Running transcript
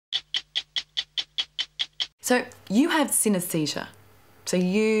So you have synesthesia. So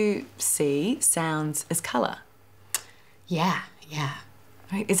you see sounds as colour. Yeah.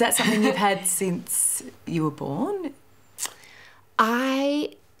 Right. Is that something you've had since you were born?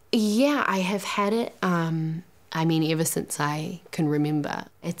 I have had it, I mean, ever since I can remember.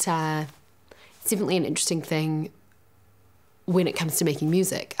 It's definitely an interesting thing when it comes to making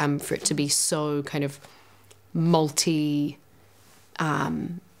music, for it to be so kind of multi-sensory.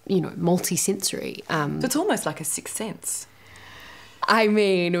 So it's almost like a sixth sense. I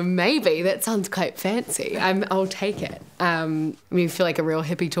mean, maybe. That sounds quite fancy. I'll take it. I feel like a real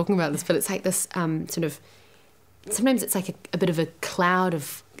hippie talking about this, but it's like this sort of... Sometimes it's like a bit of a cloud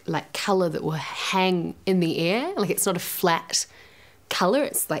of like colour that will hang in the air. Like it's not a flat colour.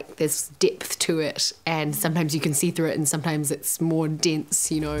 It's like there's depth to it, and sometimes you can see through it, and sometimes it's more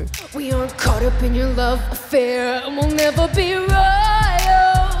dense, you know. We aren't caught up in your love affair, and we'll never be royals.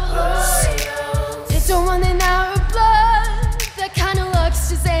 It's a running out of blood. That kind of luck's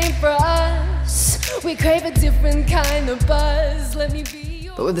just ain't for us. We crave a different kind of buzz. Let me be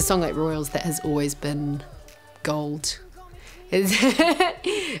yours. But with a song like Royals, that has always been gold.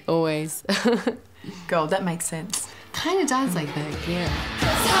 Always. Gold, that makes sense. Kind of does, I think, yeah.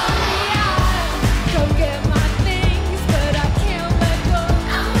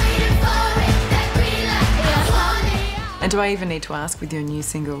 And do I even need to ask with your new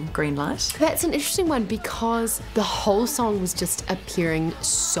single, Green Light? That's an interesting one because the whole song was just appearing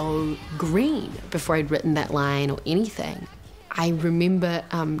so green before I'd written that line or anything. I remember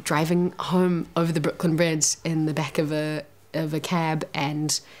driving home over the Brooklyn Bridge in the back of a cab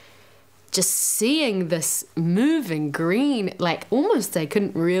and just seeing this moving green, like almost I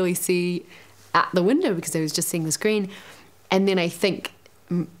couldn't really see out the window because I was just seeing this green. And then I think,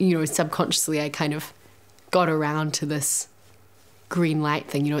 subconsciously I kind of got around to this green light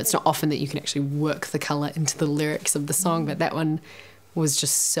thing. It's not often that you can actually work the colour into the lyrics of the song, but that one was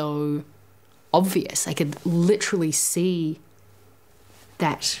just so obvious. I could literally see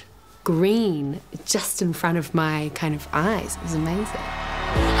that green just in front of my kind of eyes. It was amazing.